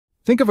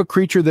Think of a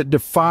creature that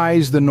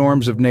defies the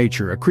norms of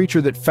nature, a creature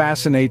that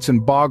fascinates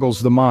and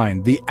boggles the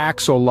mind, the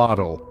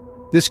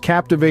axolotl. This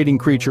captivating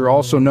creature,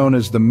 also known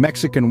as the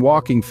Mexican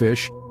walking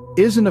fish,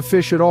 isn't a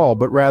fish at all,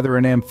 but rather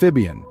an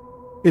amphibian.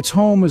 Its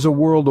home is a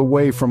world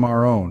away from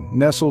our own,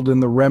 nestled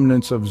in the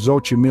remnants of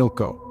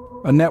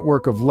Xochimilco, a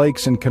network of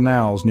lakes and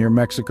canals near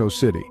Mexico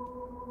City.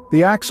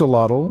 The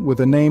axolotl, with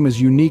a name as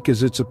unique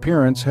as its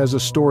appearance, has a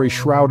story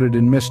shrouded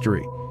in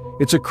mystery.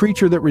 It's a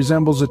creature that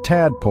resembles a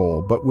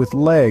tadpole, but with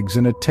legs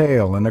and a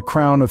tail and a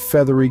crown of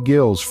feathery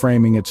gills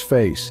framing its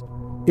face.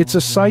 It's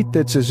a sight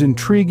that's as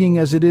intriguing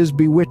as it is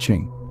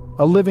bewitching,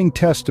 a living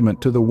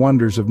testament to the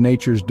wonders of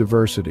nature's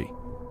diversity.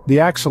 The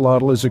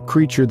axolotl is a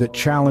creature that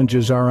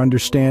challenges our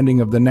understanding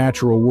of the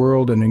natural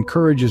world and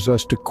encourages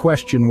us to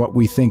question what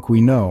we think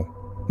we know.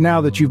 Now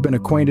that you've been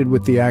acquainted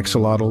with the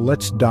axolotl,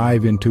 let's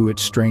dive into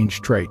its strange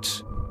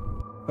traits.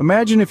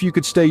 Imagine if you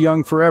could stay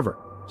young forever.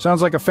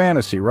 Sounds like a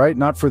fantasy, right?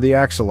 Not for the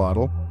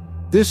axolotl.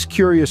 This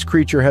curious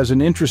creature has an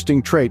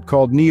interesting trait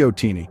called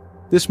neoteny.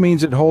 This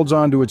means it holds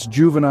on to its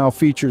juvenile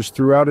features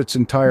throughout its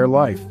entire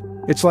life.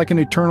 It's like an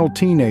eternal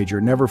teenager,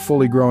 never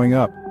fully growing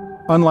up.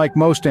 Unlike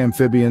most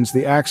amphibians,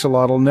 the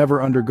axolotl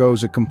never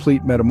undergoes a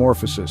complete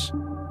metamorphosis.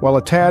 While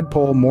a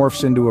tadpole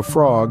morphs into a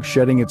frog,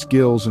 shedding its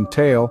gills and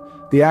tail,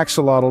 the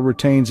axolotl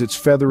retains its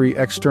feathery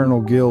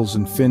external gills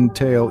and finned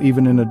tail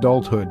even in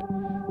adulthood.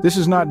 This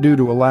is not due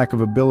to a lack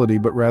of ability,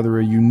 but rather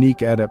a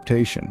unique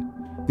adaptation.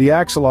 The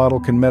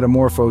axolotl can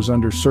metamorphose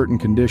under certain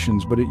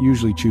conditions, but it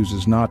usually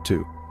chooses not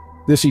to.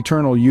 This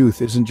eternal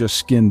youth isn't just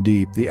skin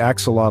deep. The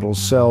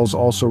axolotl's cells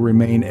also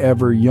remain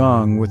ever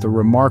young, with a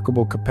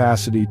remarkable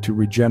capacity to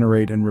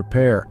regenerate and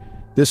repair.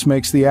 This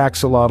makes the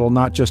axolotl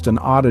not just an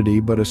oddity,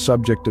 but a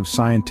subject of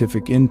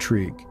scientific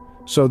intrigue.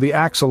 So the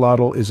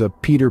axolotl is a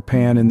Peter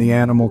Pan in the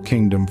animal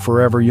kingdom,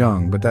 forever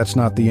young, but that's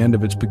not the end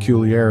of its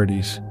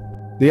peculiarities.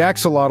 The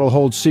axolotl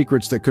holds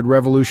secrets that could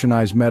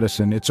revolutionize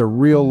medicine. It's a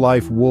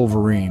real-life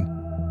Wolverine.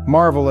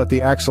 Marvel at the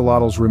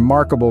axolotl's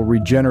remarkable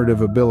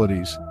regenerative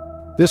abilities.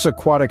 This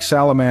aquatic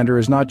salamander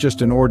is not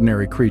just an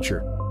ordinary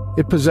creature.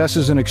 It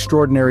possesses an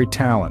extraordinary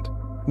talent,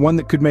 one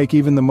that could make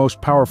even the most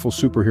powerful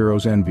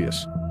superheroes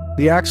envious.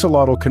 The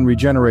axolotl can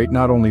regenerate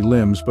not only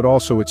limbs, but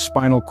also its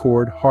spinal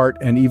cord, heart,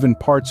 and even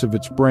parts of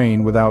its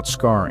brain without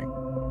scarring.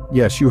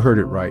 Yes, you heard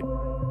it right.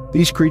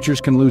 These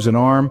creatures can lose an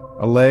arm,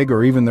 a leg,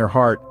 or even their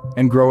heart,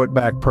 and grow it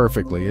back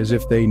perfectly, as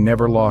if they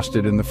never lost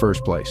it in the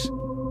first place.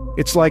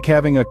 It's like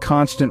having a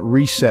constant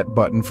reset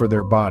button for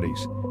their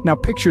bodies. Now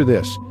picture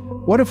this.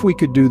 What if we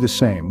could do the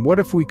same? What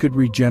if we could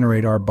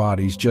regenerate our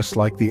bodies just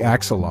like the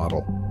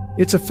axolotl?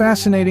 It's a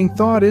fascinating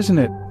thought, isn't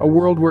it? A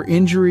world where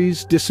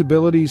injuries,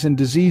 disabilities, and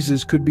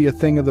diseases could be a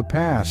thing of the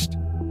past.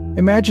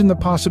 Imagine the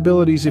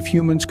possibilities if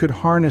humans could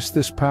harness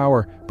this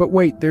power. But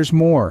wait, there's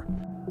more.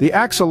 The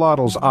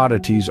axolotl's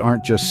oddities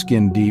aren't just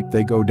skin deep,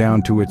 they go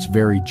down to its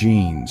very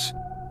genes.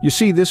 You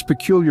see, this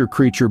peculiar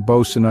creature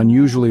boasts an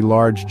unusually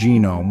large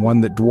genome,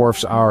 one that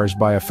dwarfs ours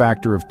by a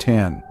factor of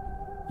 10.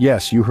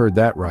 Yes, you heard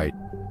that right.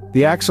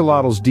 The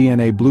axolotl's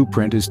DNA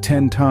blueprint is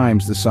 10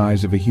 times the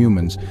size of a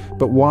human's.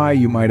 But why,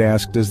 you might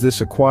ask, does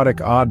this aquatic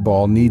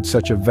oddball need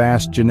such a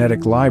vast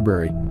genetic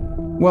library?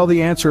 Well,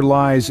 the answer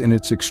lies in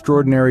its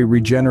extraordinary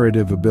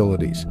regenerative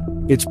abilities.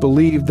 It's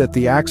believed that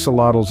the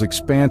axolotl's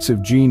expansive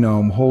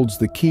genome holds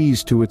the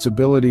keys to its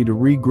ability to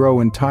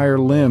regrow entire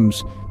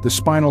limbs, the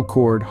spinal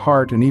cord,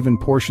 heart, and even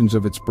portions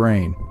of its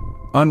brain.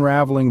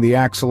 Unraveling the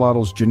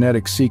axolotl's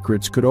genetic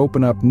secrets could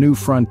open up new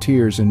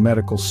frontiers in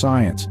medical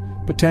science,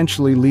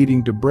 potentially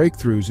leading to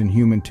breakthroughs in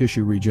human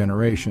tissue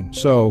regeneration.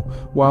 So,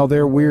 while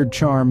their weird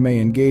charm may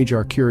engage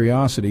our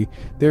curiosity,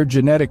 their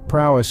genetic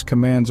prowess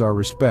commands our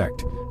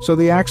respect. So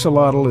the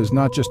axolotl is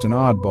not just an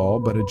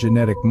oddball, but a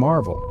genetic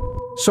marvel.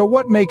 So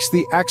what makes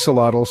the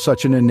axolotl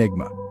such an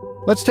enigma?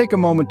 Let's take a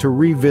moment to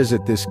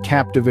revisit this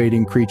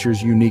captivating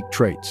creature's unique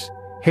traits.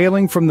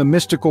 Hailing from the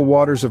mystical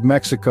waters of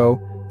Mexico,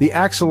 the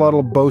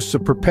axolotl boasts a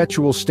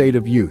perpetual state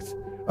of youth,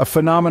 a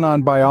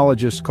phenomenon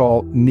biologists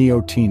call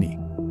neoteny.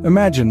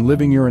 Imagine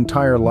living your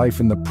entire life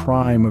in the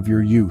prime of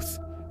your youth.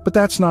 But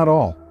that's not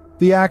all.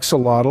 The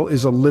axolotl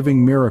is a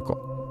living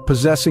miracle,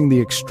 possessing the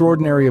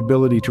extraordinary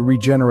ability to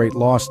regenerate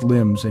lost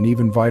limbs and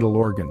even vital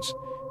organs.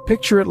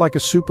 Picture it like a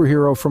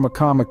superhero from a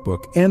comic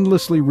book,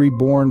 endlessly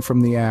reborn from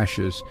the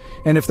ashes.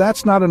 And if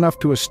that's not enough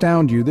to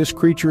astound you, this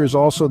creature is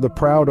also the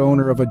proud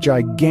owner of a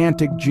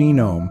gigantic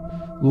genome,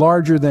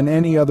 larger than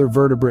any other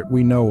vertebrate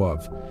we know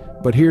of.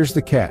 But here's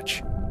the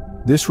catch.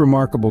 This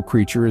remarkable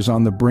creature is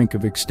on the brink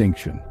of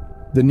extinction.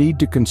 The need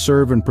to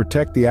conserve and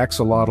protect the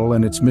axolotl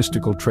and its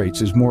mystical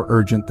traits is more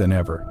urgent than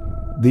ever.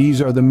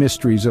 These are the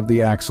mysteries of the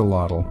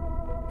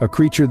axolotl, a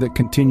creature that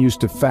continues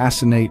to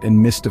fascinate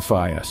and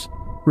mystify us.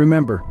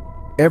 Remember,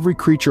 every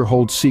creature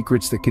holds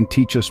secrets that can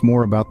teach us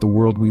more about the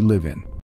world we live in.